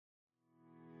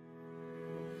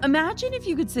Imagine if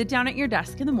you could sit down at your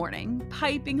desk in the morning,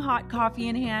 piping hot coffee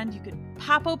in hand. You could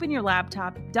pop open your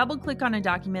laptop, double-click on a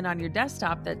document on your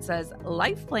desktop that says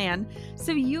Life Plan,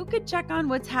 so you could check on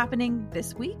what's happening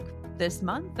this week, this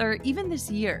month, or even this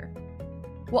year.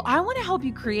 Well, I want to help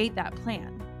you create that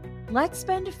plan. Let's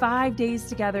spend 5 days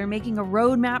together making a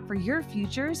roadmap for your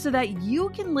future so that you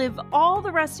can live all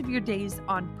the rest of your days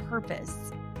on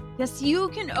purpose. Yes, you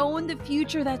can own the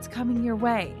future that's coming your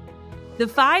way. The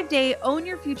 5-day Own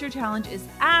Your Future Challenge is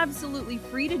absolutely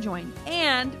free to join,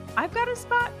 and I've got a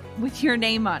spot with your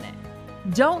name on it.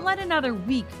 Don't let another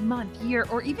week, month, year,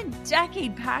 or even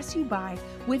decade pass you by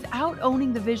without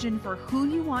owning the vision for who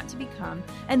you want to become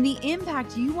and the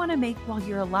impact you want to make while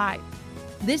you're alive.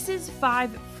 This is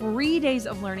 5 free days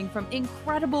of learning from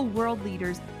incredible world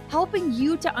leaders, helping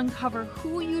you to uncover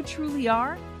who you truly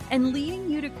are and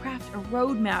leading you to craft a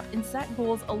roadmap and set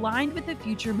goals aligned with the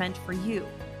future meant for you.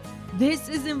 This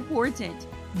is important.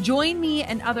 Join me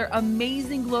and other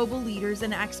amazing global leaders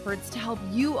and experts to help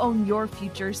you own your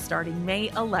future starting May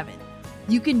 11th.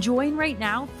 You can join right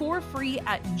now for free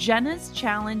at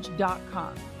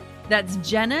jennaschallenge.com. That's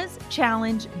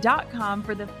jennaschallenge.com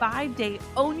for the 5-day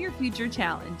Own Your Future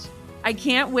Challenge. I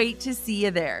can't wait to see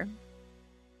you there.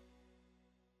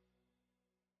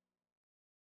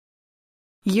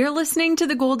 You're listening to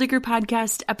the Goal Digger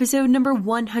Podcast, episode number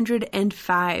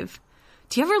 105.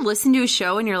 Do you ever listen to a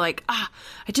show and you're like, I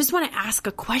just want to ask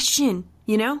a question,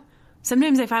 you know?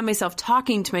 Sometimes I find myself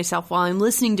talking to myself while I'm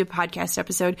listening to a podcast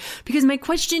episode because my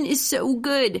question is so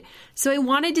good. So I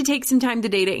wanted to take some time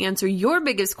today to answer your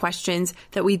biggest questions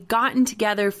that we've gotten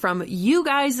together from you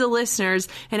guys, the listeners.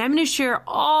 And I'm going to share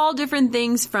all different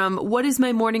things from what is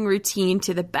my morning routine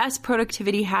to the best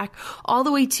productivity hack, all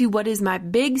the way to what is my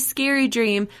big scary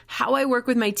dream, how I work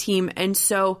with my team, and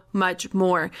so much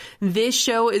more. This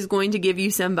show is going to give you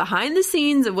some behind the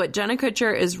scenes of what Jenna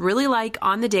Kutcher is really like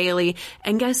on the daily.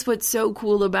 And guess what's so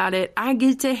cool about it? I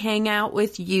get to hang out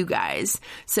with you guys.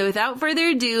 So without further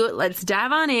ado, let's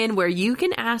dive on in where you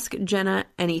can ask Jenna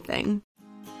anything.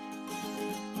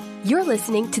 You're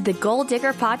listening to the Goal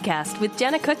Digger Podcast with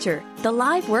Jenna Kutcher, the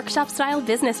live workshop-style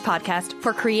business podcast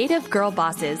for creative girl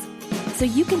bosses. So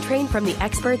you can train from the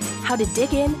experts how to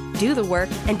dig in, do the work,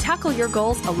 and tackle your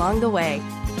goals along the way.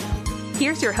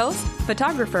 Here's your host,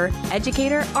 photographer,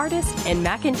 educator, artist, and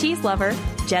mac and cheese lover,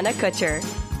 Jenna Kutcher.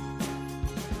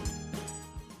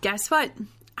 Guess what?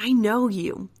 I know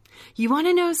you. You want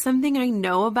to know something I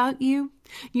know about you?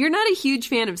 You're not a huge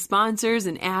fan of sponsors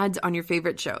and ads on your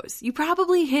favorite shows. You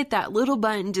probably hit that little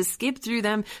button to skip through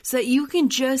them so that you can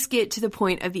just get to the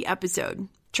point of the episode.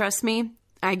 Trust me,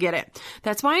 I get it.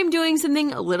 That's why I'm doing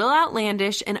something a little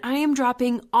outlandish, and I am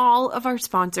dropping all of our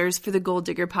sponsors for the Goal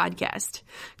Digger Podcast.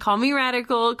 Call me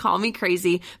radical, call me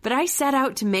crazy, but I set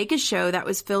out to make a show that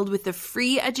was filled with the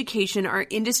free education our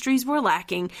industries were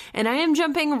lacking, and I am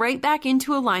jumping right back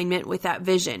into alignment with that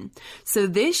vision. So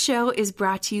this show is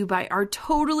brought to you by our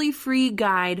totally free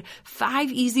guide,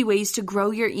 5 easy ways to grow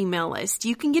your email list.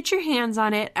 You can get your hands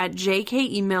on it at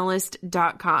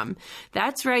jkemaillist.com.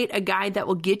 That's right, a guide that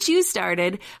will get you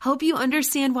started, help you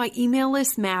understand why email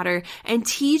lists matter, and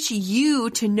teach you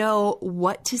to know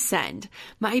what to send.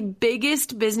 My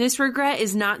biggest business regret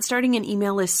is not starting an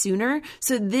email list sooner,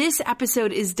 so this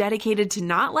episode is dedicated to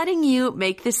not letting you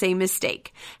make the same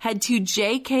mistake. Head to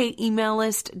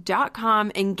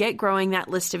jkemaillist.com and get growing that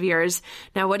list of yours.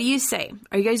 Now, what do you say?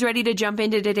 Are you guys ready to jump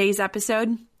into today's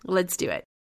episode? Let's do it.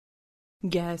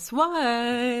 Guess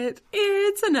what?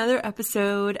 It's another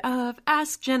episode of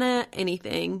Ask Jenna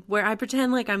Anything, where I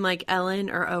pretend like I'm like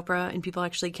Ellen or Oprah and people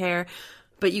actually care.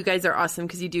 But you guys are awesome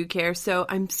because you do care. So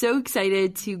I'm so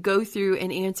excited to go through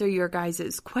and answer your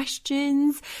guys'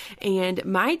 questions. And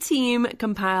my team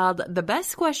compiled the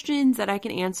best questions that I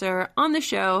can answer on the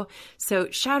show.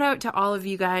 So shout out to all of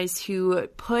you guys who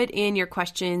put in your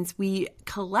questions. We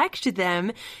collect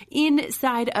them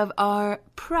inside of our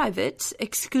private,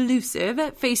 exclusive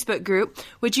Facebook group,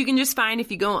 which you can just find if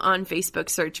you go on Facebook,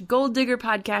 search Goal Digger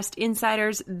Podcast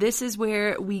Insiders. This is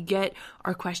where we get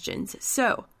our questions.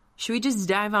 So should we just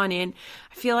dive on in?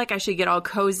 I feel like I should get all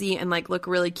cozy and like look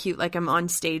really cute like I'm on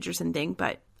stage or something,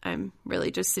 but I'm really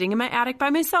just sitting in my attic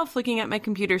by myself looking at my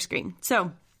computer screen.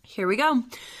 So here we go.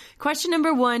 Question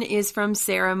number 1 is from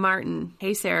Sarah Martin.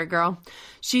 Hey, Sarah girl.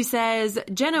 She says,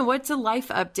 Jenna, what's a life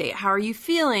update? How are you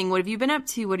feeling? What have you been up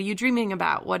to? What are you dreaming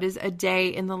about? What does a day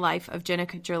in the life of Jenna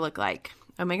Kutcher look like?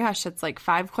 Oh my gosh, that's like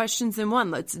 5 questions in one.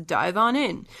 Let's dive on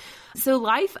in. So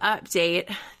life update,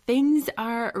 things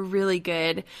are really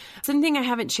good. Something I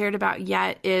haven't shared about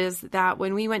yet is that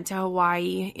when we went to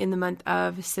Hawaii in the month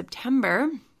of September,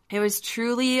 It was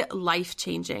truly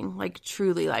life-changing, like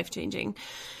truly life-changing.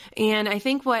 And I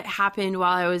think what happened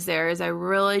while I was there is I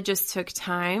really just took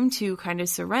time to kind of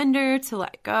surrender, to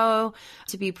let go,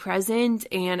 to be present.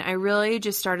 And I really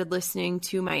just started listening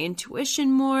to my intuition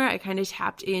more. I kind of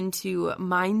tapped into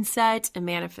mindset and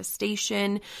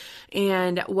manifestation.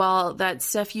 And while that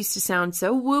stuff used to sound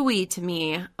so wooey to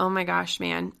me, oh my gosh,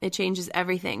 man, it changes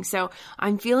everything. So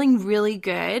I'm feeling really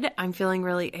good. I'm feeling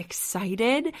really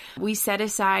excited. We set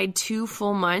aside 2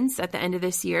 full months at the end of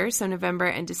this year, so November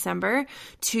and December,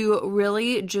 to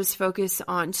really just focus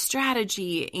on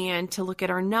strategy and to look at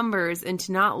our numbers and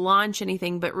to not launch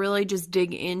anything, but really just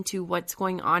dig into what's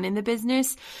going on in the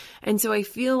business. And so I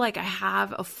feel like I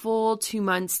have a full 2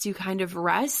 months to kind of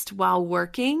rest while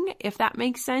working, if that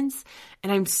makes sense.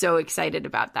 And I'm so excited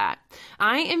about that.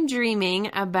 I am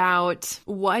dreaming about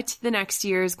what the next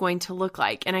year is going to look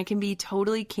like. And I can be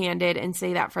totally candid and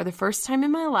say that for the first time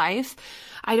in my life,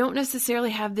 I don't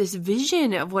necessarily have this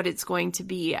vision of what it's going to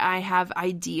be. I have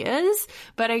ideas,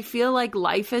 but I feel like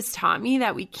life has taught me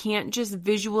that we can't just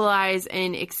visualize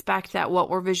and expect that what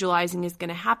we're visualizing is going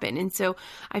to happen. And so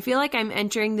I feel like I'm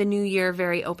entering the new year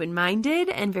very open-minded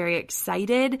and very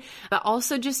excited, but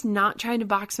also just not trying to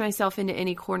box myself into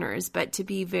any corners, but to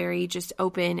be very just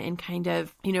open and kind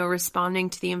of, responding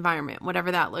to the environment,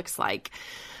 whatever that looks like.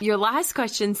 Your last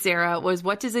question, Sarah, was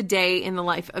what does a day in the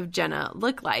life of Jenna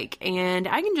look like? And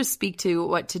I can just speak to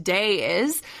what today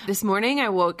is. This morning I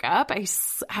woke up. I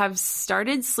have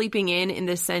started sleeping in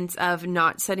the sense of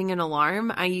not setting an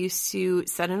alarm. I used to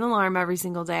set an alarm every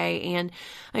single day, and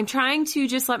I'm trying to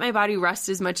just let my body rest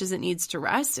as much as it needs to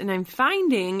rest. And I'm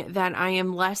finding that I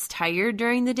am less tired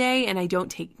during the day and I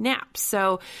don't take naps.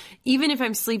 So even if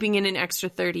I'm sleeping in an extra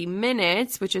 30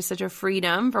 minutes, which is such a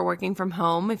freedom for working from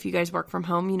home, if you guys work from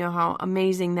home, you know how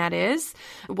amazing that is.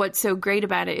 What's so great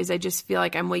about it is I just feel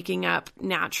like I'm waking up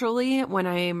naturally when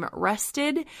I'm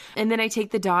rested. And then I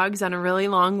take the dogs on a really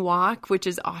long walk, which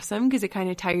is awesome because it kind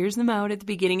of tires them out at the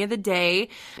beginning of the day.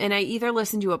 And I either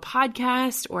listen to a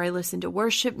podcast or I listen to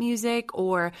worship music,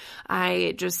 or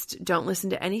I just don't listen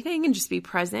to anything and just be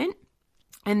present.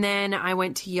 And then I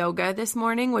went to yoga this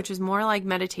morning, which was more like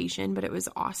meditation, but it was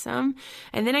awesome.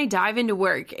 And then I dive into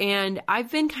work, and I've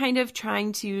been kind of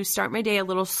trying to start my day a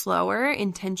little slower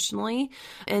intentionally.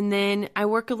 And then I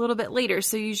work a little bit later.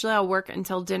 So usually I'll work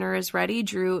until dinner is ready.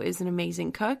 Drew is an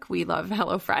amazing cook. We love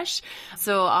HelloFresh.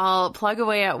 So I'll plug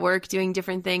away at work doing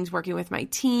different things, working with my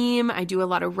team. I do a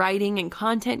lot of writing and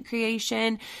content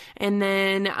creation. And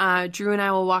then Drew and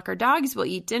I will walk our dogs. We'll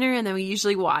eat dinner. And then we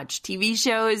usually watch TV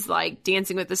shows like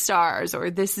Dancing with the Stars or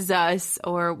This Is Us,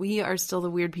 or we are still the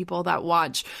weird people that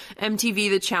watch MTV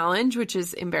The Challenge, which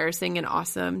is embarrassing and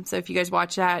awesome. So if you guys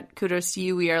watch that, kudos to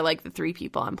you. We are like the 3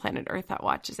 people on planet Earth that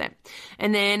watches it.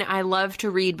 And then I love to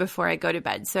read before I go to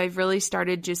bed. So I've really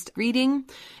started just reading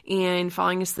and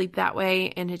falling asleep that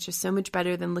way. And it's just so much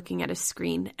better than looking at a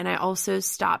screen. And I also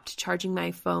stopped charging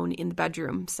my phone in the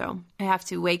bedroom. So I have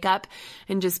to wake up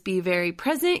and just be very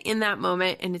present in that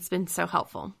moment. And it's been so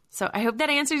helpful. So I hope that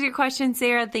answers your question,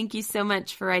 Sarah. Thank you so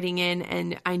much for writing in.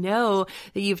 And I know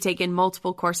that you've taken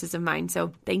multiple courses of mine,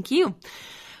 so thank you.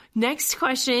 Next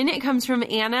question, it comes from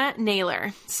Anna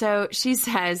Naylor. So she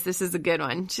says, this is a good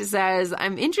one. She says,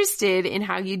 I'm interested in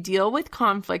how you deal with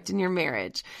conflict in your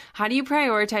marriage. How do you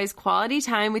prioritize quality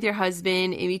time with your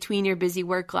husband in between your busy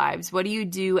work lives? What do you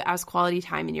do as quality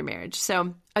time in your marriage?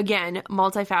 So again,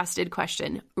 multifaceted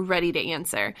question, ready to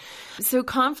answer. So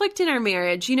conflict in our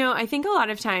marriage, I think a lot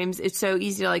of times it's so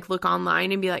easy to like look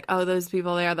online and be like, oh, those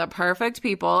people, they are the perfect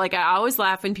people. Like I always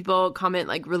laugh when people comment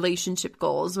like relationship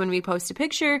goals when we post a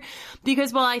picture,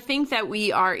 because while I think that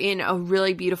we are in a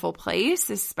really beautiful place,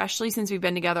 especially since we've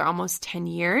been together almost 10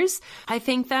 years, I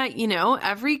think that,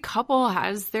 every couple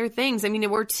has their things. I mean,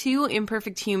 we're 2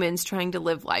 imperfect humans trying to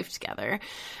live life together.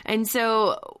 And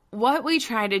so what we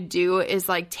try to do is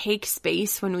like take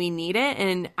space when we need it.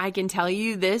 And I can tell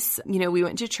you this, we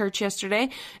went to church yesterday,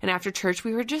 and after church,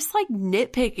 we were just like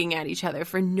nitpicking at each other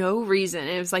for no reason.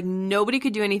 It was like nobody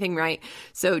could do anything right.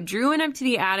 So Drew went up to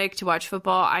the attic to watch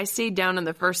football. I stayed down on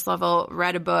the first level,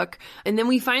 read a book. And then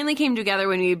we finally came together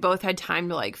when we both had time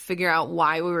to like figure out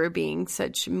why we were being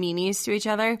such meanies to each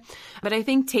other. But I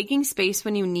think taking space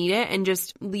when you need it and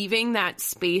just leaving that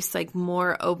space like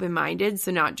more open-minded.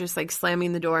 So not just like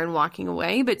slamming the door and walking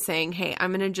away, but saying, hey,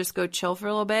 I'm going to just go chill for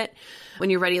a little bit. When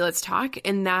you're ready, let's talk.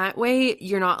 And that way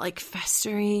you're not like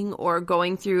festering or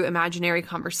going through imaginary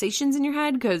conversations in your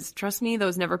head, because trust me,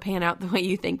 those never pan out the way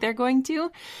you think they're going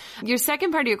to. Your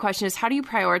second part of your question is, how do you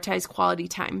prioritize quality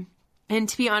time? And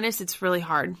to be honest, it's really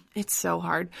hard. It's so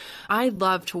hard. I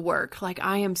love to work. Like,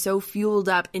 I am so fueled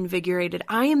up, invigorated.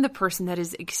 I am the person that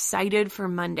is excited for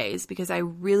Mondays because I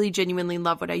really genuinely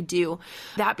love what I do.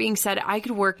 That being said, I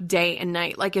could work day and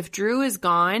night. Like, if Drew is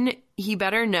gone, he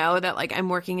better know that like I'm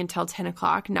working until 10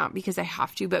 o'clock, not because I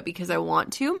have to, but because I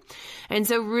want to. And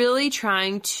so really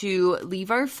trying to leave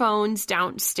our phones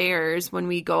downstairs when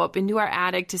we go up into our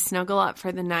attic to snuggle up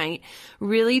for the night,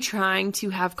 really trying to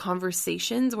have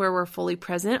conversations where we're fully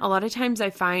present. A lot of times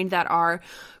I find that our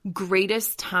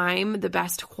greatest time, the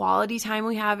best quality time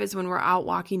we have is when we're out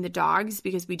walking the dogs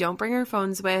because we don't bring our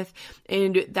phones with,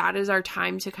 and that is our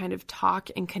time to kind of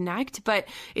talk and connect. But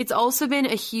it's also been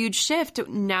a huge shift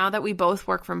now that we both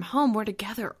work from home. We're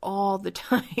together all the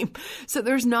time. So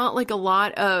there's not like a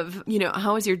lot of,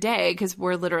 how was your day? Because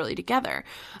we're literally together.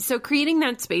 So creating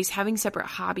that space, having separate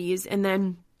hobbies, and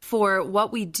then for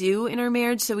what we do in our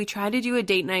marriage. So we try to do a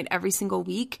date night every single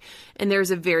week, and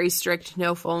there's a very strict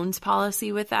no phones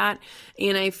policy with that.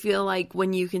 And I feel like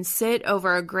when you can sit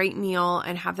over a great meal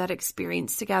and have that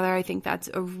experience together, I think that's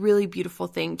a really beautiful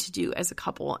thing to do as a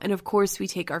couple. And of course, we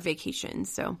take our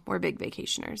vacations. So we're big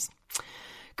vacationers.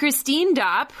 Christine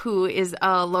Dopp, who is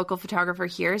a local photographer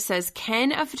here, says,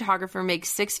 can a photographer make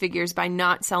six figures by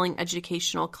not selling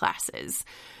educational classes?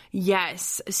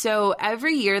 Yes. So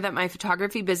every year that my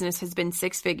photography business has been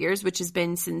six figures, which has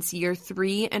been since year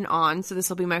 3 and on, so this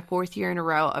will be my 4th year in a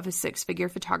row of a six-figure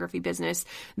photography business,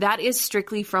 that is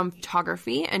strictly from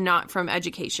photography and not from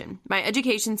education. My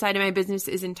education side of my business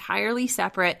is entirely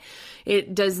separate.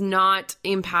 It does not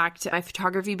impact my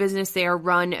photography business. They are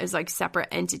run as like separate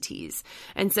entities.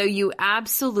 And so you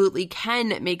absolutely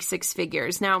can make six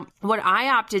figures. Now, what I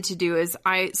opted to do is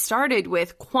I started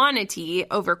with quantity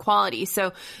over quality.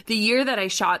 So the year that I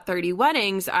shot 30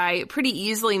 weddings, I pretty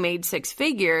easily made six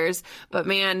figures, but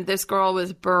man, this girl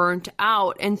was burnt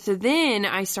out. And so then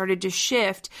I started to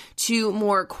shift to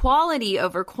more quality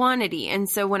over quantity. And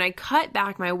so when I cut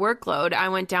back my workload, I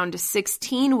went down to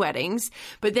 16 weddings,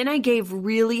 but then I gave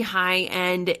really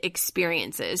high-end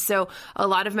experiences. So a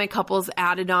lot of my couples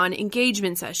added on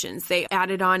engagement sessions. They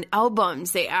added on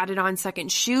albums. They added on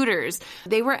second shooters.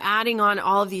 They were adding on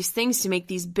all of these things to make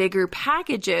these bigger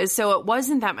packages. So it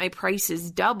wasn't that my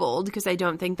prices doubled, because I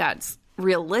don't think that's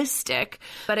realistic,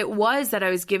 but it was that I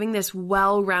was giving this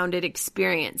well-rounded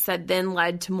experience that then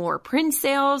led to more print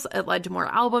sales. It led to more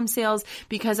album sales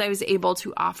because I was able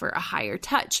to offer a higher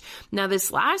touch. Now, this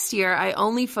last year, I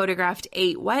only photographed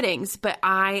 8 weddings, but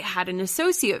I had an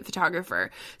associate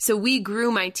photographer. So we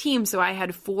grew my team. So I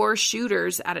had 4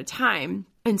 shooters at a time.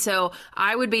 And so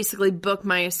I would basically book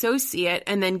my associate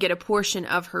and then get a portion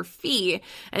of her fee.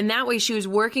 And that way she was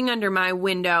working under my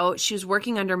window. She was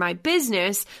working under my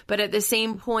business. But at the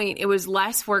same point, it was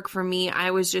less work for me.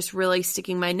 I was just really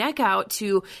sticking my neck out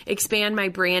to expand my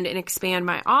brand and expand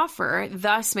my offer,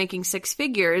 thus making six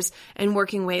figures and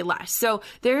working way less. So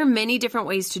there are many different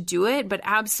ways to do it, but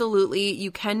absolutely you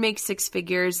can make six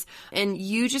figures, and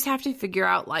you just have to figure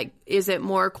out, like, is it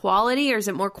more quality or is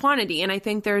it more quantity? And I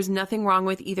think there's nothing wrong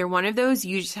with either one of those.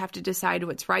 You just have to decide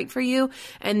what's right for you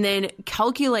and then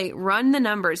calculate, run the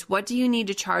numbers. What do you need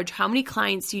to charge? How many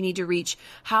clients do you need to reach?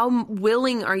 How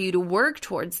willing are you to work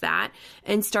towards that?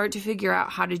 And start to figure out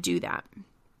how to do that.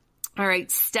 All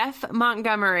right, Steph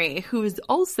Montgomery, who is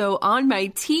also on my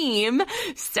team.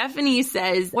 Stephanie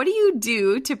says, what do you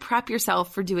do to prep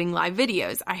yourself for doing live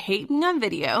videos? I hate being on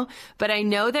video, but I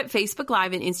know that Facebook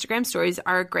Live and Instagram stories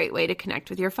are a great way to connect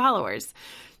with your followers.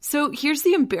 So here's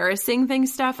the embarrassing thing,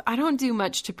 Steph. I don't do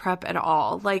much to prep at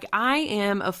all. Like, I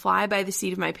am a fly by the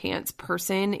seat of my pants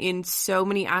person in so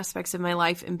many aspects of my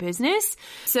life and business.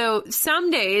 So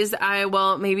some days I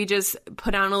will maybe just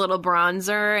put on a little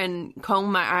bronzer and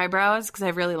comb my eyebrows because I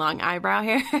have really long eyebrow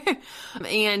hair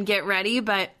and get ready.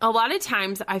 But a lot of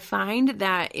times I find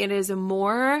that it is a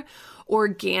more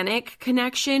organic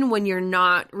connection when you're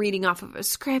not reading off of a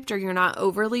script or you're not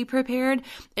overly prepared.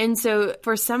 And so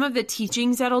for some of the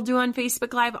teachings that I'll do on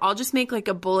Facebook Live, I'll just make like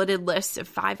a bulleted list of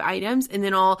 5 items, and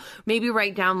then I'll maybe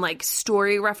write down like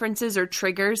story references or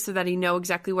triggers so that I know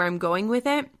exactly where I'm going with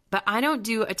it. But I don't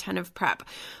do a ton of prep.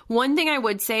 One thing I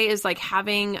would say is like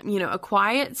having, a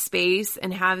quiet space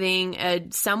and having a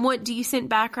somewhat decent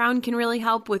background can really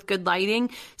help with good lighting.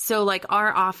 So like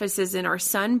our office is in our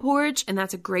sun porch, and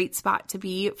that's a great spot to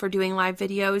be for doing live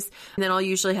videos. And then I'll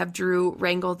usually have Drew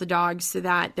wrangle the dogs so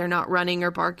that they're not running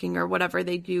or barking or whatever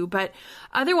they do. But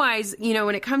otherwise,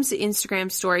 when it comes to Instagram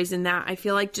stories and that, I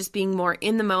feel like just being more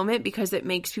in the moment, because it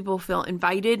makes people feel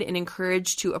invited and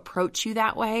encouraged to approach you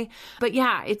that way. But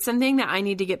yeah, it's It's something that I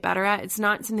need to get better at. It's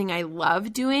not something I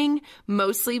love doing,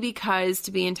 mostly because,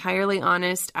 to be entirely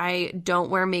honest, I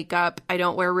don't wear makeup. I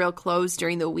don't wear real clothes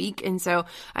during the week. And so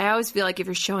I always feel like if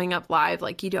you're showing up live,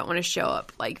 like you don't want to show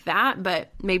up like that,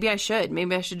 but maybe I should.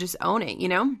 Maybe I should just own it, you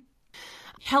know?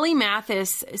 Kelly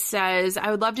Mathis says,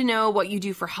 I would love to know what you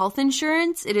do for health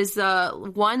insurance. It is the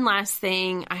one last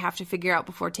thing I have to figure out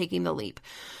before taking the leap.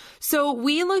 So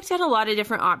we looked at a lot of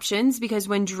different options because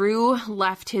when Drew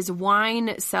left his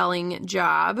wine selling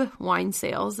job, wine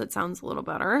sales, that sounds a little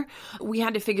better, we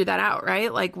had to figure that out,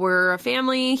 right? Like, we're a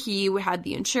family. He had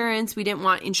the insurance. We didn't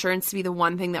want insurance to be the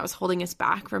one thing that was holding us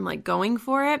back from like going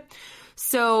for it.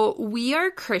 So we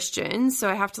are Christians, so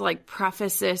I have to like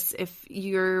preface this. If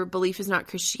your belief is not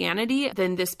Christianity,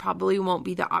 then this probably won't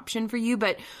be the option for you.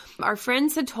 But our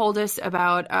friends had told us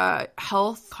about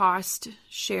health cost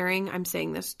sharing. I'm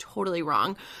saying this totally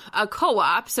wrong. A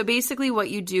co-op. So basically what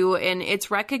you do, and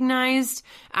it's recognized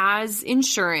as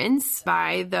insurance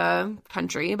by the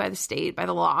country, by the state, by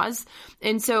the laws.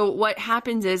 And so what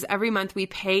happens is every month we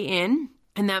pay in,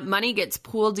 and that money gets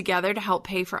pooled together to help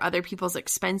pay for other people's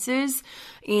expenses.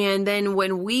 And then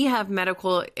when we have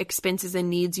medical expenses and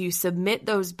needs, you submit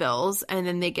those bills and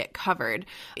then they get covered.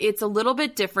 It's a little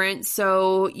bit different.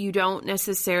 So you don't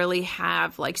necessarily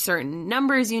have like certain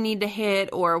numbers you need to hit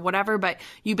or whatever, but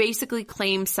you basically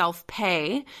claim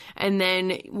self-pay. And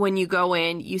then when you go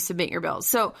in, you submit your bills.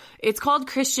 So it's called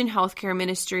Christian Healthcare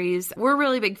Ministries. We're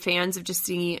really big fans of just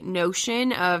the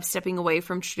notion of stepping away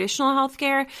from traditional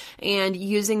healthcare and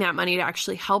using that money to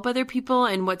actually help other people.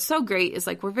 And what's so great is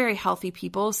like, we're very healthy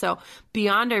people. So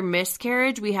beyond our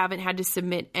miscarriage, we haven't had to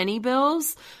submit any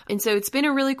bills. And so it's been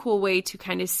a really cool way to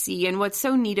kind of see. And what's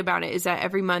so neat about it is that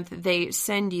every month they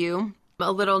send you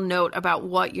a little note about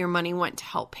what your money went to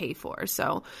help pay for.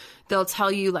 So they'll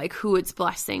tell you like who it's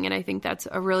blessing. And I think that's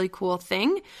a really cool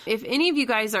thing. If any of you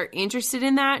guys are interested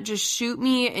in that, just shoot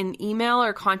me an email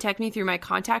or contact me through my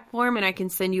contact form and I can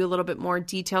send you a little bit more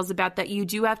details about that. You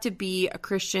do have to be a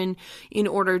Christian in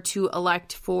order to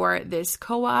elect for this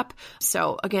co-op.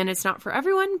 So again, it's not for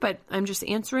everyone, but I'm just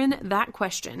answering that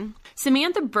question.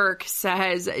 Samantha Burke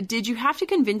says, did you have to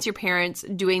convince your parents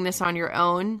doing this on your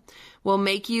own will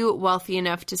make you wealthy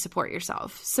enough to support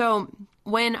yourself? So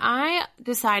when I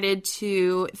decided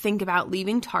to think about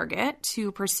leaving Target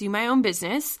to pursue my own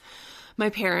business, my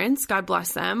parents, God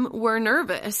bless them, were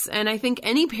nervous. And I think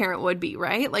any parent would be,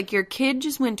 right? Like, your kid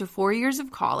just went to 4 years of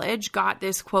college, got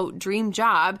this quote dream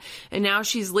job, and now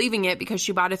she's leaving it because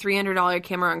she bought a $300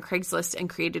 camera on Craigslist and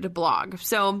created a blog.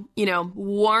 So, you know,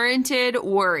 warranted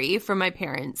worry from my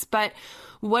parents. But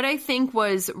what I think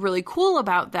was really cool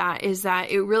about that is that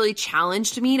it really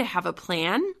challenged me to have a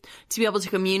plan, to be able to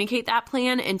communicate that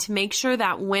plan, and to make sure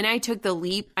that when I took the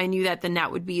leap, I knew that the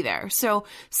net would be there. So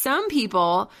some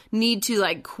people need to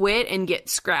like quit and get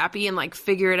scrappy and like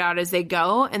figure it out as they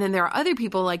go. And then there are other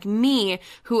people like me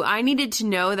who I needed to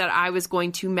know that I was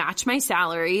going to match my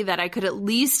salary, that I could at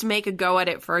least make a go at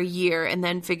it for a year and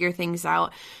then figure things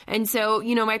out. And so,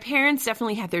 you know, my parents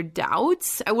definitely had their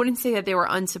doubts. I wouldn't say that they were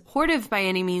unsupportive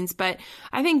by any means, but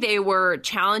I think they were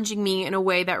challenging me in a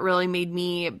way that really made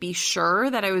me be sure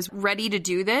that I was ready to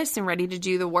do this and ready to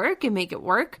do the work and make it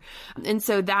work. And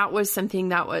so that was something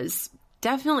that was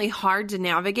definitely hard to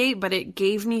navigate, but it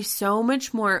gave me so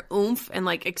much more oomph and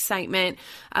like excitement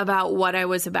about what I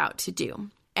was about to do.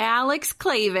 Alex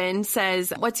Clavin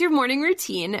says, what's your morning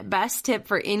routine? Best tip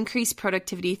for increased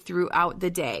productivity throughout the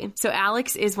day. So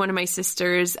Alex is one of my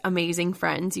sister's amazing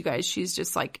friends. You guys, she's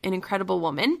just like an incredible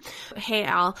woman. Hey,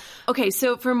 Al. Okay,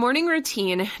 so for morning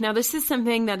routine, now this is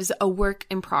something that is a work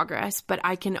in progress, but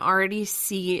I can already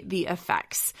see the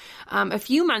effects. A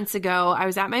few months ago, I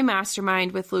was at my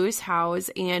mastermind with Lewis Howes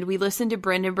and we listened to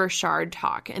Brendon Burchard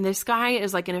talk. And this guy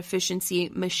is like an efficiency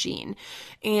machine.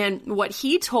 And what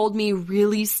he told me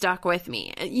really stuck with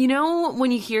me. You know,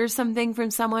 when you hear something from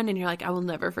someone and you're like, I will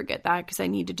never forget that because I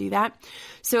need to do that.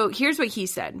 So here's what he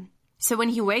said. So when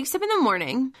he wakes up in the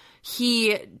morning,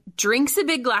 he drinks a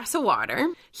big glass of water.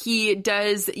 He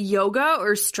does yoga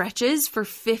or stretches for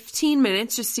 15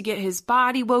 minutes just to get his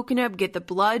body woken up, get the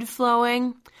blood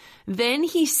flowing. Then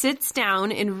he sits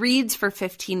down and reads for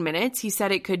 15 minutes. He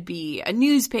said it could be a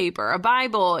newspaper, a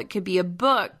Bible, it could be a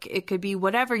book, it could be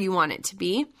whatever you want it to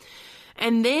be.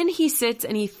 And then he sits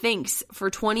and he thinks for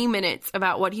 20 minutes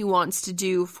about what he wants to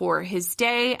do for his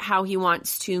day, how he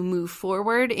wants to move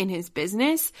forward in his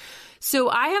business. So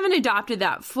I haven't adopted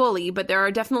that fully, but there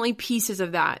are definitely pieces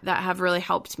of that have really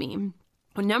helped me.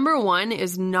 Number one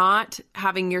is not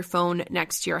having your phone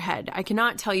next to your head. I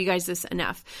cannot tell you guys this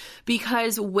enough,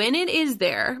 because when it is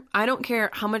there, I don't care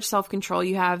how much self-control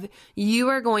you have, you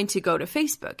are going to go to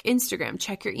Facebook, Instagram,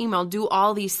 check your email, do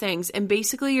all these things. And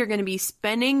basically you're going to be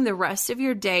spending the rest of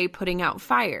your day putting out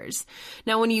fires.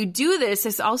 Now, when you do this,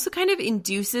 this also kind of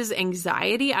induces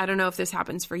anxiety. I don't know if this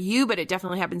happens for you, but it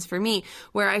definitely happens for me,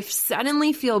 where I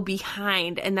suddenly feel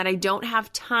behind and that I don't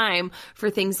have time for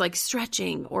things like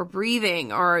stretching or breathing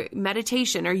or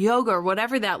meditation or yoga or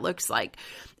whatever that looks like.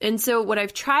 And so what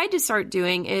I've tried to start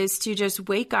doing is to just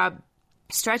wake up,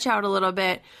 stretch out a little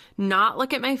bit, not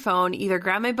look at my phone, either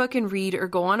grab my book and read or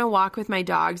go on a walk with my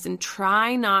dogs, and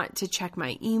try not to check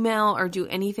my email or do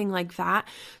anything like that,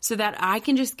 so that I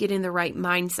can just get in the right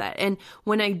mindset. And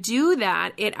when I do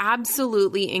that, it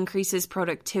absolutely increases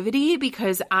productivity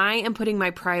because I am putting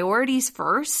my priorities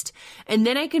first, and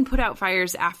then I can put out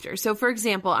fires after. So for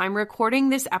example, I'm recording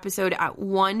this episode at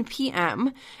 1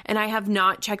 p.m. and I have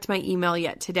not checked my email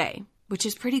yet today, which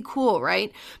is pretty cool,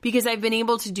 right? Because I've been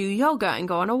able to do yoga and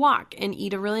go on a walk and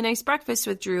eat a really nice breakfast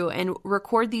with Drew and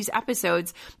record these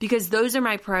episodes because those are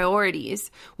my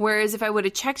priorities. Whereas if I would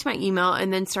have checked my email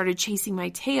and then started chasing my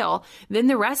tail, then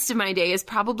the rest of my day is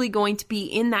probably going to be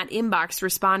in that inbox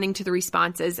responding to the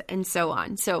responses and so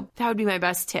on. So that would be my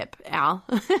best tip, Al.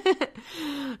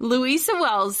 Louisa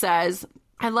Wells says,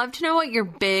 I'd love to know what your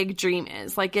big dream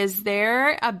is. Like, is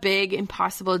there a big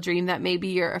impossible dream that maybe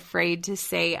you're afraid to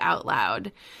say out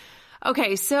loud?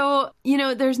 Okay, so,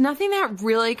 there's nothing that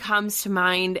really comes to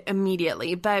mind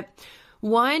immediately, but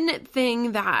one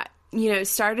thing that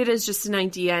started as just an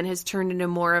idea and has turned into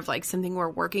more of like something we're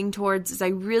working towards is I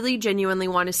really genuinely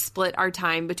want to split our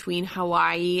time between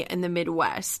Hawaii and the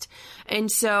Midwest. And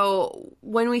so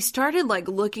when we started like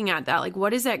looking at that, like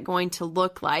what is that going to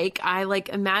look like? I like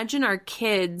imagine our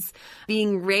kids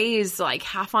being raised like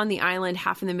half on the island,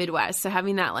 half in the Midwest. So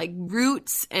having that like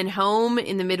roots and home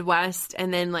in the Midwest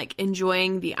and then like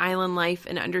enjoying the island life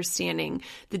and understanding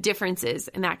the differences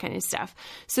and that kind of stuff.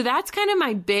 So that's kind of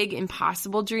my big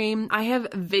impossible dream. I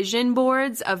have vision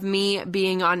boards of me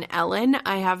being on Ellen.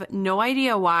 I have no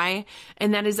idea why.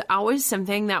 And that is always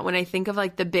something that when I think of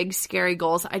like the big scary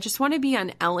goals, I just want to be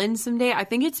on Ellen someday. I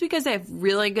think it's because I have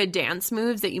really good dance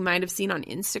moves that you might have seen on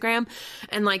Instagram.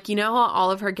 And like, how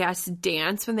all of her guests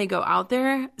dance when they go out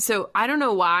there. So I don't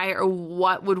know why or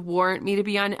what would warrant me to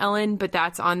be on Ellen, but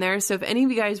that's on there. So if any of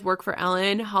you guys work for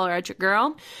Ellen, holler at your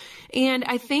girl. And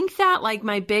I think that like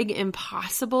my big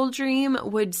impossible dream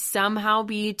would somehow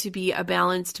be to be a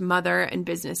balanced mother and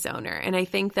business owner. And I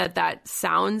think that that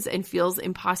sounds and feels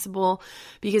impossible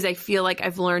because I feel like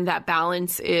I've learned that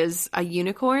balance is a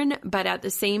unicorn. But at the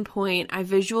same point, I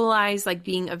visualize like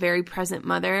being a very present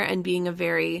mother and being a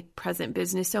very present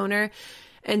business owner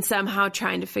and somehow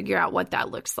trying to figure out what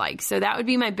that looks like. So that would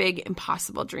be my big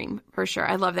impossible dream for sure.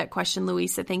 I love that question,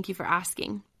 Louisa. Thank you for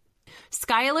asking.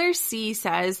 Skylar C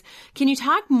says, can you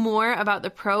talk more about the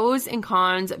pros and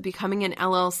cons of becoming an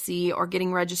LLC or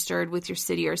getting registered with your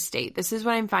city or state? This is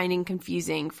what I'm finding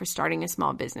confusing for starting a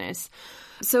small business.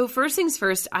 So first things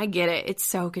first, I get it. It's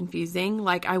so confusing.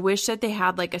 Like I wish that they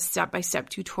had like a step-by-step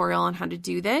tutorial on how to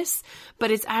do this, but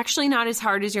it's actually not as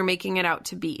hard as you're making it out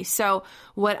to be. So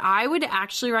what I would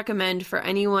actually recommend for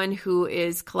anyone who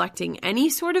is collecting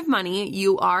any sort of money,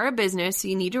 you are a business, so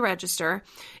you need to register,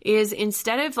 is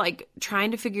instead of like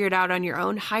trying to figure it out on your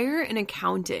own, hire an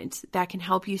accountant that can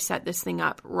help you set this thing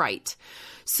up right.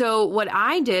 So what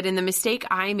I did and the mistake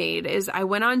I made is I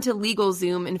went on to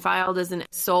LegalZoom and filed as a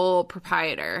sole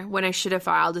proprietor when I should have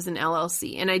filed as an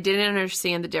LLC. And I didn't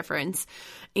understand the difference.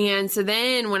 And so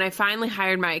then when I finally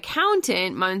hired my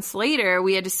accountant months later,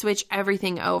 we had to switch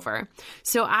everything over.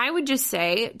 So I would just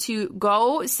say to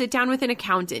go sit down with an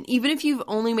accountant. Even if you've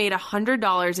only made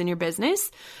 $100 in your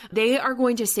business, they are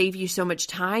going to save you so much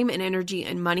time and energy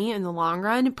and money in the long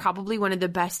run. Probably one of the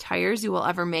best hires you will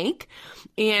ever make.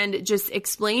 And just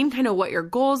explain kind of what your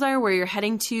goals are, where you're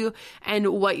heading to, and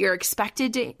what you're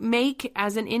expected to make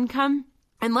as an income.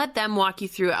 And let them walk you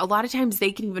through it. A lot of times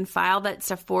they can even file that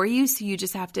stuff for you. So you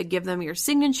just have to give them your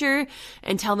signature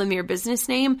and tell them your business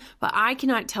name. But I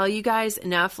cannot tell you guys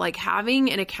enough, like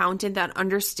having an accountant that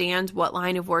understands what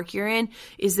line of work you're in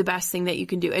is the best thing that you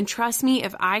can do. And trust me,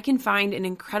 if I can find an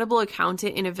incredible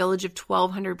accountant in a village of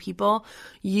 1,200 people,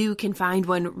 you can find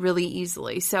one really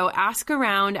easily. So ask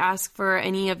around, ask for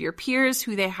any of your peers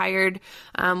who they hired,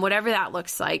 whatever that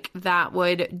looks like, that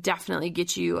would definitely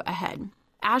get you ahead.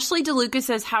 Ashley DeLuca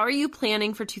says, how are you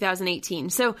planning for 2018?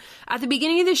 So at the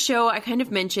beginning of the show, I kind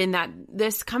of mentioned that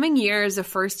this coming year is the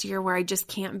first year where I just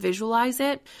can't visualize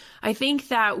it. I think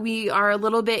that we are a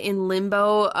little bit in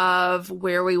limbo of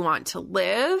where we want to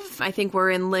live. I think we're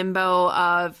in limbo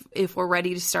of if we're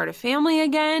ready to start a family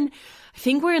again. I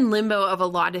think we're in limbo of a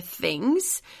lot of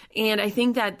things. And I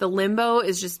think that the limbo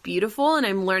is just beautiful, and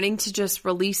I'm learning to just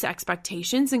release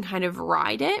expectations and kind of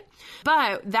ride it.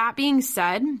 But that being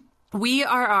said, we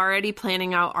are already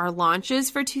planning out our launches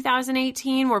for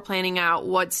 2018. We're planning out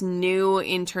what's new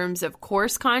in terms of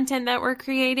course content that we're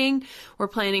creating. We're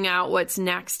planning out what's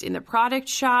next in the product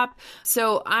shop.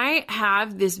 So I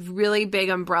have this really big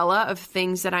umbrella of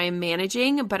things that I am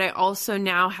managing, but I also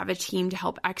now have a team to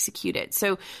help execute it.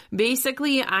 So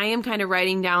basically, I am kind of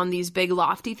writing down these big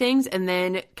lofty things and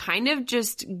then kind of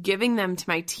just giving them to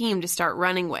my team to start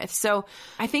running with. So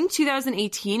I think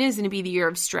 2018 is going to be the year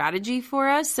of strategy for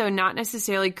us. So not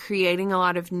necessarily creating a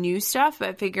lot of new stuff,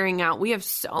 but figuring out, we have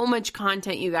so much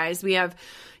content, you guys. We have,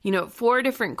 4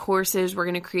 different courses. We're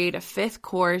going to create a 5th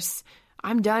course.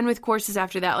 I'm done with courses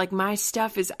after that. Like, my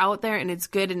stuff is out there and it's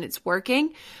good and it's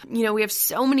working. We have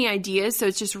so many ideas. So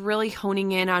it's just really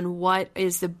honing in on what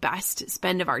is the best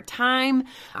spend of our time.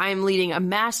 I'm leading a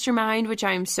mastermind, which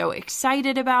I'm so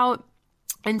excited about.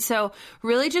 And so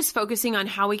really just focusing on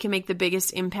how we can make the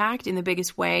biggest impact in the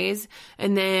biggest ways,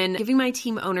 and then giving my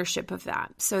team ownership of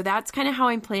that. So that's kind of how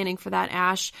I'm planning for that,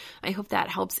 Ash. I hope that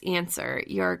helps answer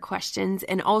your questions.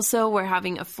 And also, we're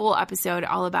having a full episode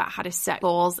all about how to set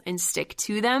goals and stick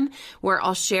to them, where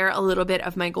I'll share a little bit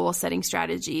of my goal setting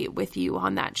strategy with you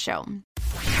on that show.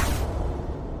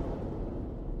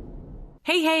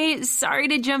 Hey, sorry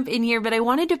to jump in here, but I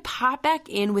wanted to pop back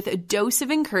in with a dose of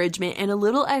encouragement and a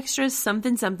little extra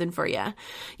something for you.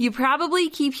 You probably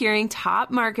keep hearing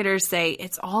top marketers say,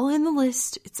 it's all in the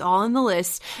list,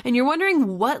 and you're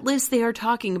wondering what list they are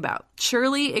talking about.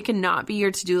 Surely it cannot be your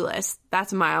to-do list.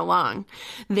 That's a mile long.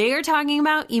 They are talking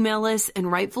about email lists,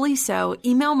 and rightfully so.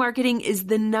 Email marketing is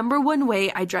the #1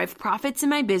 way I drive profits in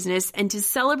my business, and to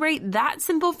celebrate that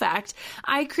simple fact,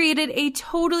 I created a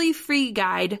totally free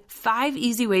guide, 5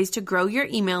 easy ways to grow your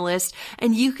email list,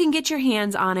 and you can get your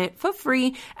hands on it for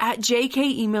free at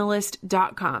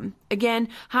jkemaillist.com. Again,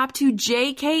 hop to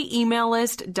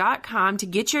jkemaillist.com to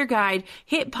get your guide,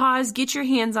 hit pause, get your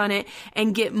hands on it,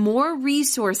 and get more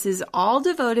resources all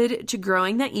devoted to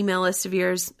growing that email list of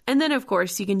yours. And then, of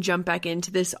course, you can jump back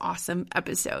into this awesome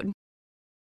episode.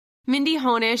 Mindy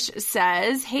Honish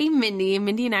says, hey, Mindy.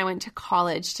 Mindy and I went to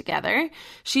college together.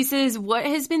 She says, what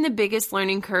has been the biggest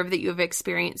learning curve that you have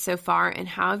experienced so far, and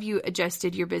how have you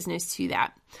adjusted your business to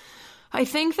that? I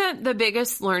think that the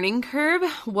biggest learning curve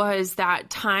was that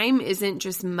time isn't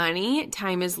just money,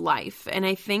 time is life. And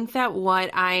I think that what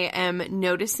I am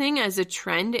noticing as a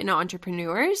trend in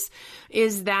entrepreneurs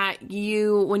is that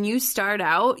when you start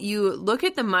out, you look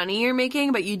at the money you're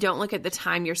making, but you don't look at the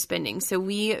time you're spending. So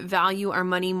we value our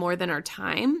money more than our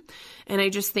time. And I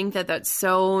just think that that's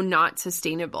so not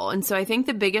sustainable. And so I think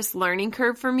the biggest learning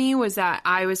curve for me was that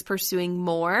I was pursuing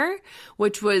more,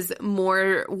 which was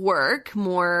more work,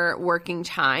 more working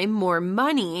time, more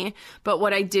money. But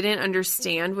what I didn't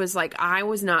understand was, like, I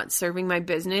was not serving my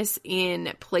business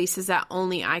in places that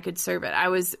only I could serve it. I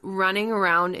was running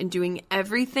around and doing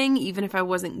everything, even if I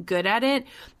wasn't good at it,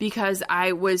 because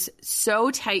I was so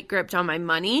tight gripped on my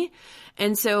money.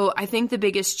 And so I think the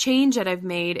biggest change that I've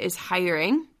made is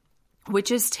hiring,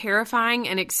 which is terrifying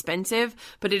and expensive,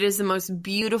 but it is the most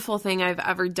beautiful thing I've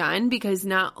ever done, because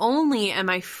not only am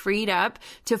I freed up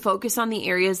to focus on the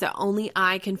areas that only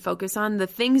I can focus on, the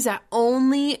things that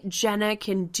only Jenna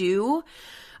can do,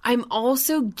 I'm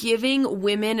also giving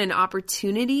women an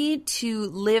opportunity to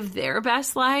live their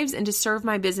best lives and to serve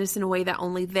my business in a way that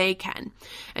only they can.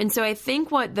 And so I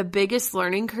think what the biggest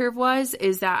learning curve was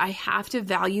is that I have to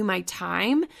value my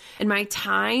time, and my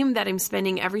time that I'm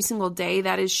spending every single day,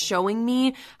 that is showing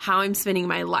me how I'm spending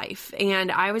my life.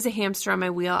 And I was a hamster on my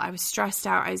wheel. I was stressed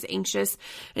out. I was anxious.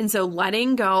 And so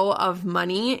letting go of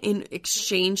money in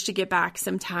exchange to get back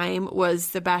some time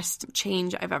was the best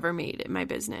change I've ever made in my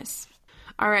business.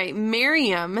 All right,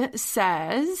 Miriam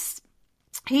says,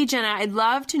 hey, Jenna, I'd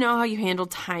love to know how you handle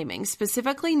timing,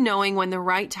 specifically knowing when the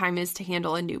right time is to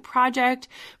handle a new project,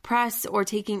 press, or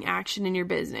taking action in your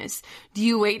business. Do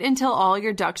you wait until all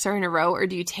your ducks are in a row, or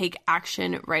do you take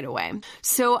action right away?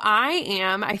 So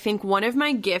I think one of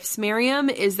my gifts, Miriam,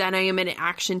 is that I am an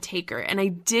action taker. And I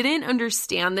didn't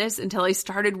understand this until I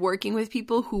started working with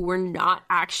people who were not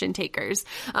action takers.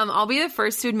 I'll be the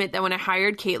first to admit that when I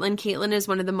hired Caitlin is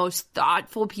one of the most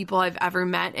thoughtful people I've ever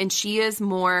met. And she is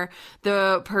more the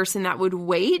the person that would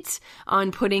wait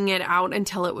on putting it out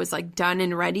until it was like done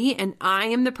and ready. And I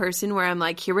am the person where I'm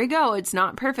like, here we go. It's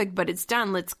not perfect, but it's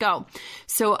done. Let's go.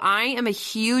 So I am a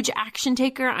huge action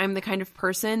taker. I'm the kind of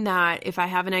person that if I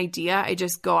have an idea, I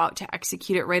just go out to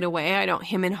execute it right away. I don't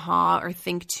hem and haw or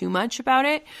think too much about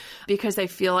it because I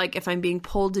feel like if I'm being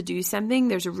pulled to do something,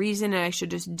 there's a reason and I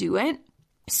should just do it.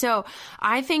 So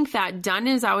I think that done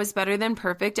is always better than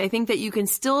perfect. I think that you can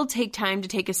still take time to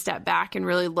take a step back and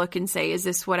really look and say, is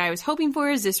this what I was hoping for?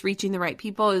 Is this reaching the right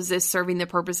people? Is this serving the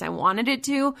purpose I wanted it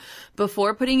to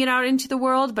before putting it out into the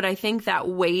world? But I think that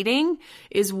waiting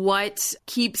is what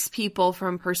keeps people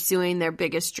from pursuing their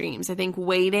biggest dreams. I think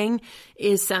waiting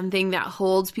is something that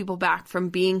holds people back from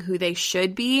being who they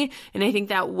should be. And I think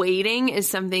that waiting is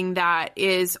something that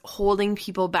is holding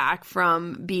people back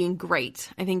from being great.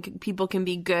 I think people can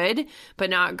be good, but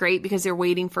not great because they're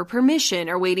waiting for permission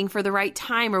or waiting for the right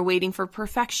time or waiting for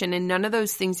perfection. And none of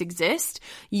those things exist.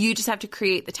 You just have to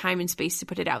create the time and space to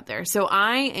put it out there. So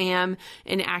I am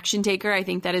an action taker. I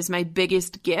think that is my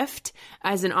biggest gift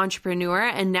as an entrepreneur.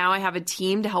 And now I have a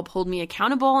team to help hold me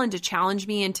accountable and to challenge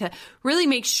me and to really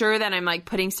make sure that I'm like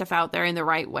putting stuff out there in the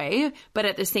right way. But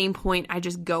at the same point, I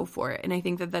just go for it. And I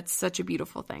think that that's such a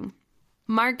beautiful thing.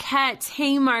 Marquette.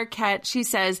 Hey, Marquette. She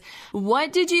says,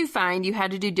 what did you find you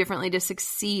had to do differently to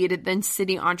succeed than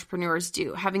city entrepreneurs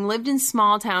do? Having lived in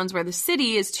small towns where the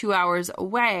city is 2 hours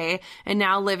away and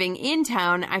now living in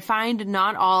town, I find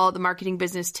not all the marketing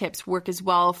business tips work as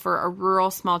well for a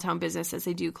rural small town business as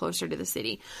they do closer to the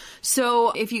city.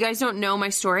 So if you guys don't know my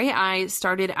story, I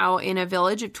started out in a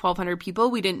village of 1,200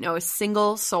 people. We didn't know a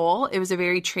single soul. It was a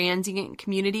very transient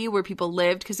community where people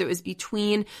lived because it was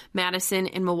between Madison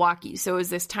and Milwaukee. So it was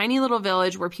this tiny little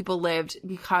village where people lived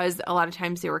because a lot of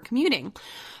times they were commuting.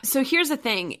 So here's the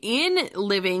thing. In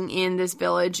living in this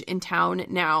village in town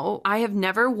now, I have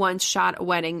never once shot a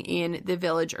wedding in the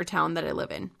village or town that I live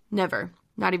in. Never.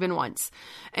 Not even once.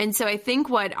 And so I think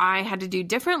what I had to do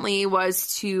differently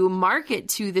was to market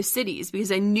to the cities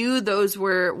because I knew those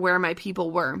were where my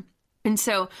people were. And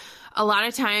so a lot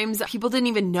of times people didn't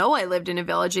even know I lived in a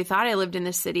village. They thought I lived in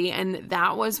the city. And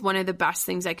that was one of the best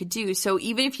things I could do. So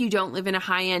even if you don't live in a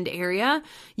high-end area,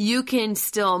 you can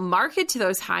still market to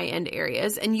those high-end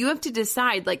areas. And you have to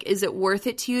decide, like, is it worth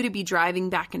it to you to be driving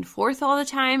back and forth all the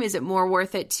time? Is it more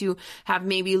worth it to have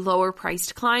maybe lower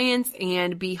priced clients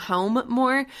and be home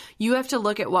more? You have to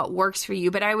look at what works for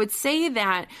you. But I would say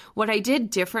that what I did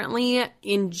differently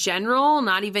in general,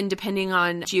 not even depending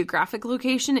on geographic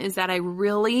location, is that I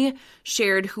really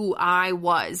shared who I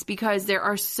was because there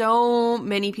are so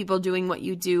many people doing what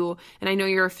you do. And I know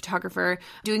you're a photographer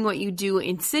doing what you do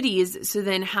in cities. So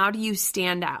then how do you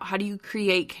stand out? How do you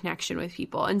create connection with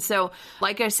people? And so,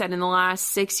 like I said, in the last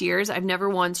 6 years, I've never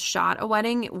once shot a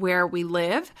wedding where we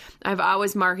live. I've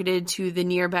always marketed to the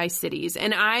nearby cities.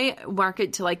 And I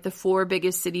market to like the 4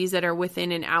 biggest cities that are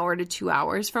within an hour to 2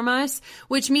 hours from us,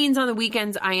 which means on the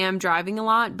weekends I am driving a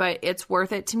lot, but it's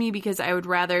worth it to me because I would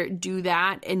rather do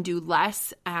that and do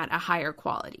less at a higher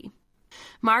quality.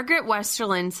 Margaret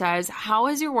Westerland says, how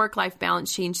has your work-life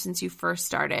balance changed since you first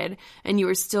started and you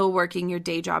were still working your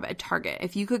day job at Target?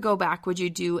 If you could go back, would you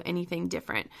do anything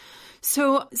different?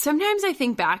 So sometimes I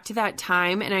think back to that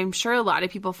time, and I'm sure a lot of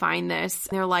people find this.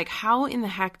 They're like, how in the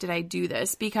heck did I do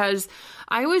this? Because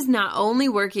I was not only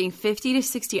working 50 to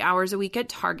 60 hours a week at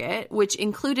Target, which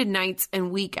included nights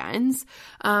and weekends,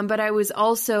 but I was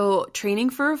also training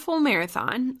for a full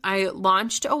marathon. I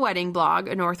launched a wedding blog,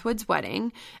 a Northwoods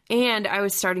wedding, and I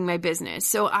was starting my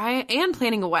business. And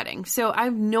planning a wedding. So I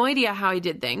have no idea how I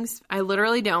did things. I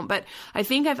literally don't, but I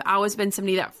think I've always been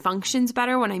somebody that functions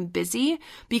better when I'm busy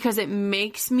because it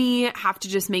makes me have to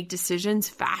just make decisions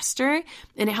faster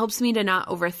and it helps me to not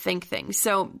overthink things.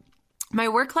 So my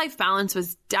work-life balance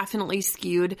was definitely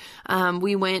skewed.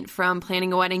 We went from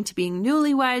planning a wedding to being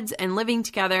newlyweds and living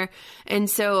together. And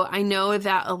so I know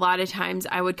that a lot of times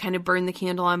I would kind of burn the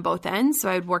candle on both ends. So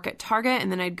I'd work at Target and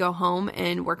then I'd go home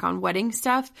and work on wedding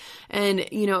stuff. And,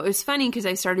 you know, it was funny because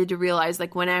I started to realize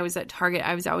like when I was at Target,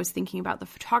 I was always thinking about the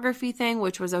photography thing,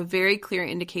 which was a very clear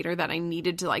indicator that I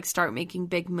needed to like start making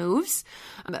big moves.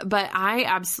 But I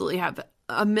absolutely have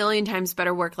a million times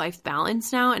better work-life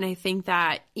balance now. And I think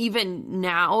that even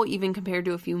now, even compared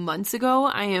to a few months ago,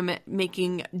 I am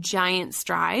making giant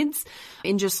strides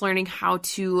in just learning how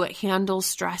to handle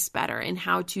stress better and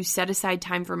how to set aside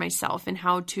time for myself and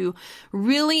how to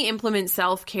really implement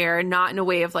self-care, not in a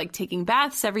way of like taking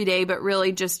baths every day, but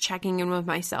really just checking in with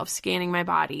myself, scanning my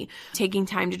body, taking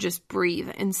time to just breathe.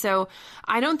 And so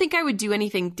I don't think I would do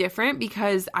anything different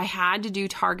because I had to do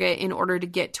Target in order to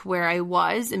get to where I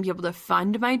was and be able to fund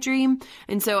fund my dream.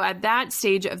 And so at that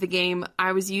stage of the game,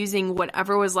 I was using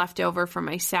whatever was left over from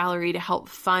my salary to help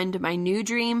fund my new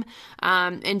dream,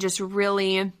 and just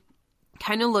really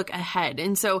kind of look ahead.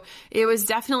 And so it was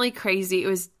definitely crazy. It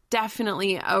was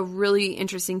definitely a really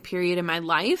interesting period in my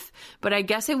life, but I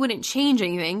guess I wouldn't change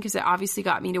anything because it obviously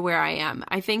got me to where I am.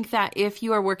 I think that if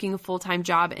you are working a full-time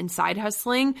job and side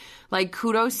hustling, like,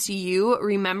 kudos to you.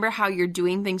 Remember how you're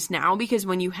doing things now, because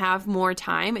when you have more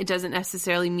time, it doesn't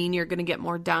necessarily mean you're going to get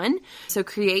more done. So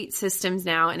create systems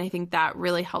now, and I think that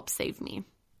really helps save me.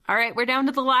 All right, we're down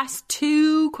to the last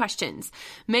 2 questions.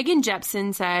 Megan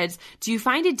Jepson says, do you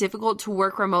find it difficult to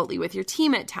work remotely with your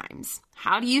team at times?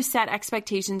 How do you set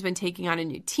expectations when taking on a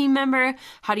new team member?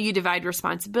 How do you divide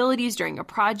responsibilities during a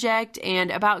project?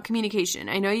 And about communication.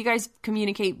 I know you guys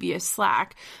communicate via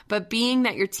Slack, but being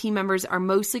that your team members are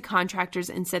mostly contractors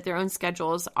and set their own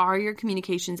schedules, are your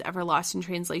communications ever lost in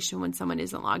translation when someone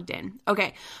isn't logged in?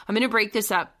 Okay, I'm going to break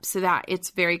this up so that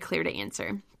it's very clear to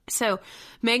answer. So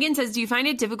Megan says, do you find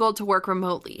it difficult to work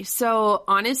remotely? So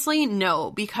honestly, no,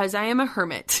 because I am a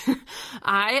hermit.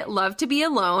 I love to be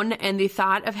alone, and the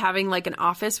thought of having like an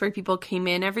office where people came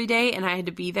in every day and I had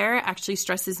to be there actually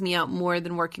stresses me out more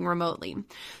than working remotely.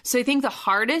 So I think the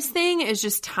hardest thing is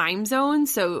just time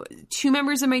zones. So 2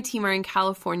 members of my team are in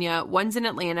California, 1's in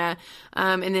Atlanta,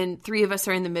 and then 3 of us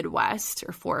are in the Midwest,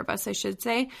 or 4 of us, I should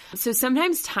say. So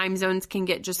sometimes time zones can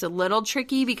get just a little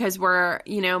tricky because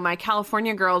my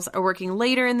California girls are working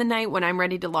later in the night when I'm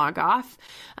ready to log off,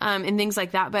 and things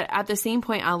like that. But at the same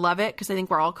point, I love it because I think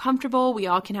we're all comfortable. We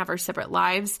all can have our separate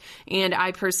lives. And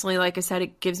I personally, like I said,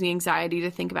 it gives me anxiety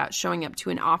to think about showing up to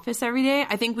an office every day.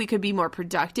 I think we could be more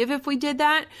productive if we did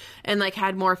that and like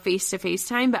had more face-to-face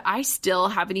time. But I still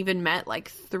haven't even met like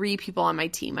 3 people on my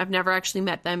team. I've never actually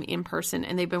met them in person,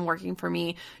 and they've been working for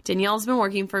me. Danielle's been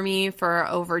working for me for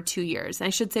over 2 years. And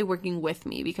I should say working with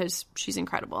me because she's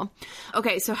incredible.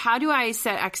 Okay, so how do I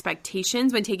set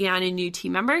expectations when taking on a new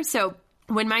team member? So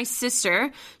when my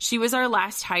sister, she was our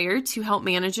last hire to help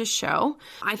manage a show.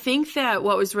 I think that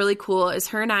what was really cool is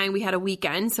her and I, we had a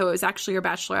weekend. So it was actually her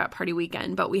bachelorette party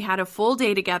weekend, but we had a full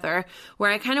day together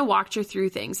where I kind of walked her through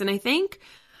things. And I think,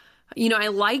 I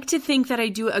like to think that I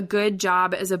do a good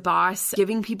job as a boss,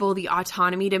 giving people the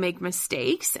autonomy to make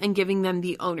mistakes and giving them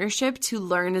the ownership to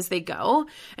learn as they go.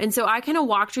 And so I kind of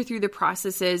walked her through the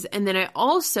processes. And then I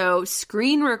also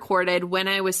screen recorded when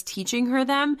I was teaching her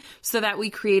them so that we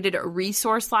created a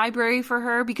resource library for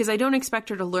her, because I don't expect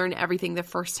her to learn everything the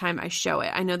first time I show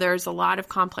it. I know there's a lot of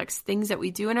complex things that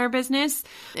we do in our business.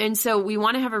 And so we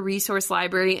want to have a resource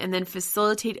library and then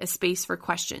facilitate a space for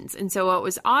questions. And so what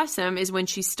was awesome is when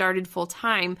she started full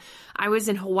time, I was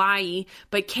in Hawaii,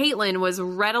 but Caitlin was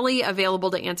readily available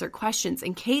to answer questions.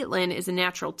 And Caitlin is a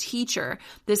natural teacher.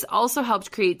 This also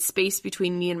helped create space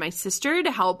between me and my sister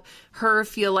to help her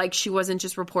feel like she wasn't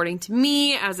just reporting to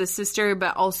me as a sister,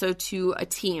 but also to a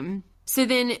team. So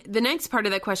then the next part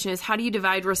of that question is, how do you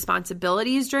divide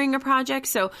responsibilities during a project?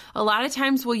 So a lot of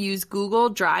times we'll use Google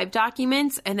Drive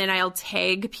documents, and then I'll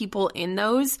tag people in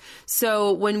those.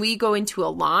 So when we go into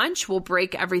a launch, we'll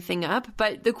break everything up.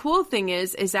 But the cool thing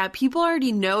is that people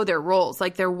already know their roles,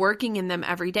 like they're working in them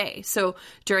every day. So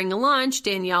during a launch,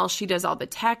 Danielle, she does all the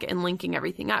tech and linking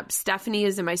everything up. Stephanie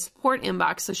is in my support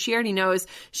inbox, so she already knows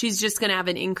she's just going to have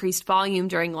an increased volume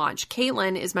during launch.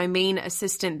 Caitlin is my main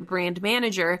assistant brand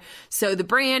manager. So the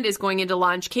brand is going into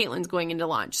launch, Caitlin's going into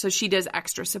launch. So she does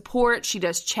extra support, she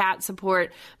does chat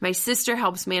support. My sister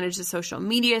helps manage the social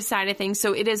media side of things.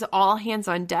 So it is all hands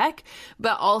on deck,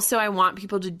 but also I want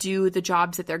people to do the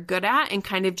jobs that they're good at and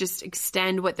kind of just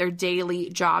extend what their daily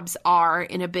jobs are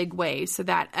in a big way so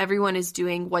that everyone is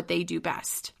doing what they do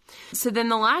best. So then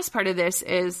the last part of this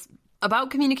is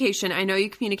about communication. I know you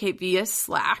communicate via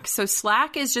Slack. So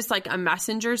Slack is just like a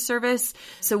messenger service.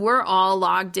 So we're all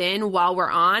logged in while we're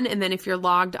on. And then if you're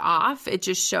logged off, it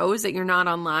just shows that you're not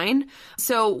online.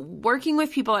 So working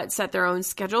with people that set their own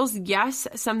schedules, yes,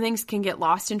 some things can get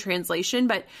lost in translation,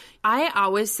 but I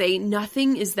always say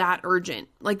nothing is that urgent.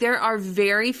 Like there are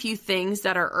very few things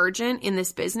that are urgent in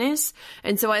this business.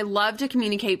 And so I love to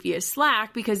communicate via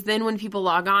Slack because then when people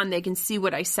log on, they can see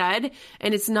what I said.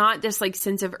 And it's not this like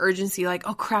sense of urgency, like,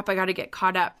 oh crap, I got to get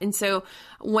caught up. And so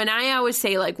when I always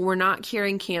say like, we're not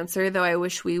curing cancer, though I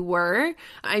wish we were,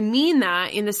 I mean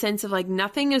that in the sense of like,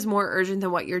 nothing is more urgent than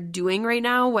what you're doing right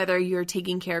now, whether you're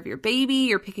taking care of your baby,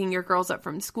 you're picking your girls up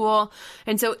from school.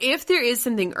 And so if there is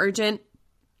something urgent,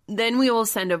 then we will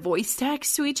send a voice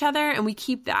text to each other, and we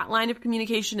keep that line of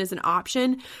communication as an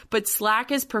option. But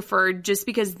Slack is preferred just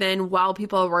because then while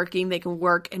people are working, they can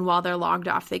work, and while they're logged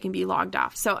off, they can be logged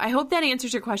off. So I hope that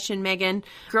answers your question, Megan.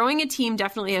 Growing a team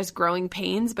definitely has growing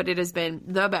pains, but it has been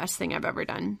the best thing I've ever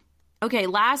done. Okay,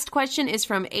 last question is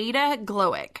from Ada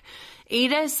Glowick.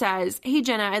 Ada says, hey,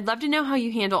 Jenna, I'd love to know how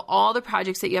you handle all the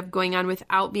projects that you have going on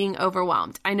without being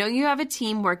overwhelmed. I know you have a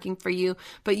team working for you,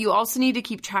 but you also need to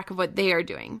keep track of what they are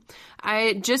doing.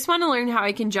 I just want to learn how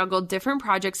I can juggle different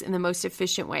projects in the most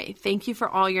efficient way. Thank you for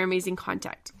all your amazing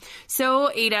content. So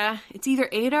Ada, it's either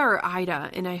Ada or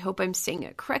Ida, and I hope I'm saying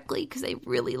it correctly because I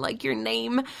really like your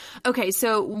name. Okay,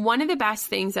 so one of the best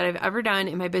things that I've ever done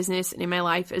in my business and in my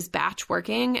life is batch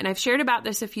working, and I've shared about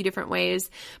this a few different ways,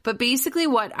 but basically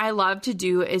what I love to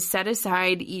do is set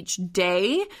aside each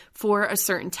day for a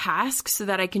certain task so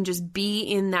that I can just be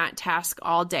in that task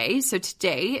all day. So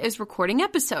today is recording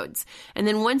episodes. And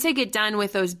then once I get done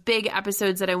with those big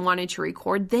episodes that I wanted to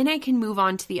record, then I can move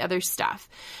on to the other stuff.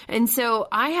 And so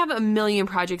I have a million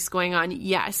projects going on,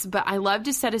 yes, but I love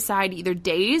to set aside either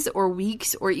days or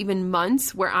weeks or even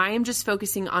months where I am just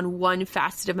focusing on one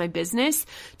facet of my business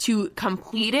to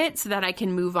complete it so that I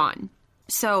can move on.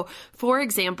 So, for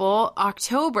example,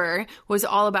 October was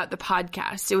all about the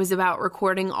podcast. It was about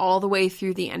recording all the way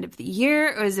through the end of the year.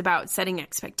 It was about setting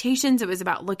expectations. It was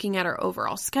about looking at our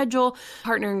overall schedule,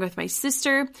 partnering with my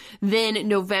sister. Then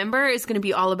November is going to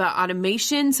be all about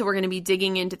automation. So we're going to be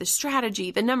digging into the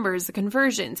strategy, the numbers, the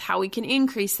conversions, how we can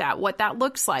increase that, what that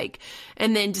looks like.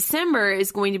 And then December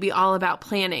is going to be all about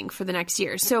planning for the next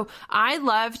year. So I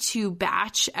love to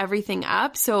batch everything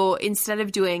up. So instead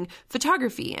of doing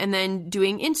photography and then doing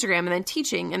Instagram and then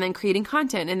teaching and then creating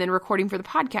content and then recording for the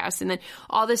podcast and then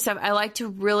all this stuff, I like to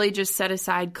really just set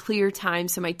aside clear time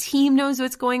so my team knows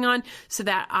what's going on so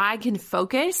that I can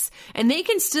focus, and they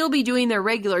can still be doing their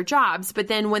regular jobs. But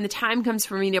then when the time comes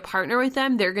for me to partner with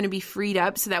them, they're going to be freed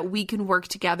up so that we can work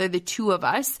together, the two of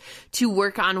us, to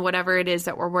work on whatever it is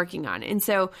that we're working on. And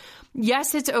so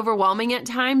yes, it's overwhelming at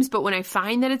times, but when I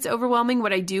find that it's overwhelming,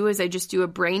 what I do is I just do a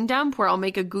brain dump where I'll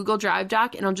make a Google Drive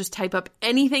doc and I'll just type up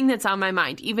anything that's on my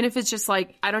mind, even if it's just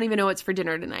like, I don't even know what's for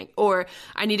dinner tonight, or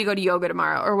I need to go to yoga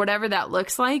tomorrow, or whatever that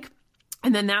looks like.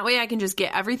 And then that way I can just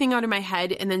get everything out of my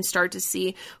head and then start to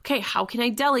see, okay, how can I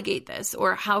delegate this?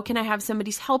 Or how can I have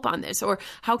somebody's help on this? Or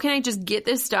how can I just get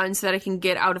this done so that I can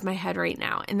get out of my head right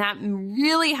now? And that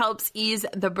really helps ease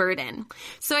the burden.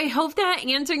 So I hope that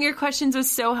answering your questions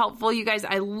was so helpful. You guys,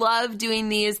 I love doing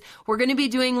these. We're going to be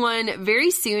doing one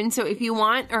very soon. So if you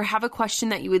want or have a question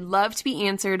that you would love to be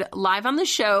answered live on the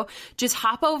show, just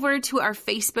hop over to our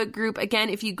Facebook group. Again,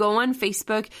 if you go on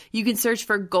Facebook, you can search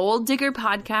for Goal Digger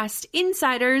Podcast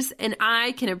Insiders, and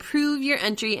I can approve your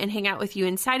entry and hang out with you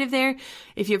inside of there.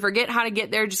 If you forget how to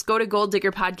get there, just go to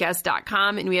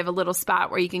goaldiggerpodcast.com, and we have a little spot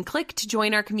where you can click to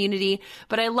join our community.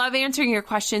 But I love answering your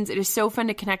questions. It is so fun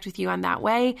to connect with you on that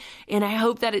way, and I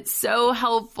hope that it's so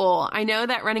helpful. I know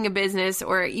that running a business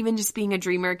or even just being a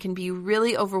dreamer can be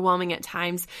really overwhelming at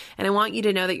times, and I want you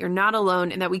to know that you're not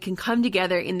alone and that we can come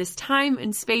together in this time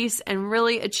and space and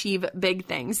really achieve big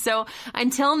things. So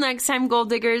until next time, Goal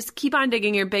Diggers, keep on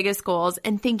digging your biggest goals.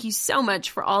 And thank you so much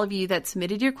for all of you that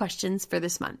submitted your questions for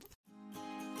this month.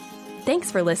 Thanks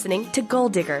for listening to Goal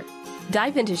Digger.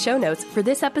 Dive into show notes for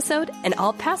this episode and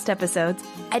all past episodes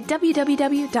at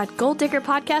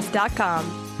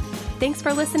www.goaldiggerpodcast.com. Thanks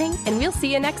for listening, and we'll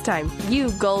see you next time.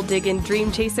 You goal-digging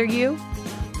dream chaser, you.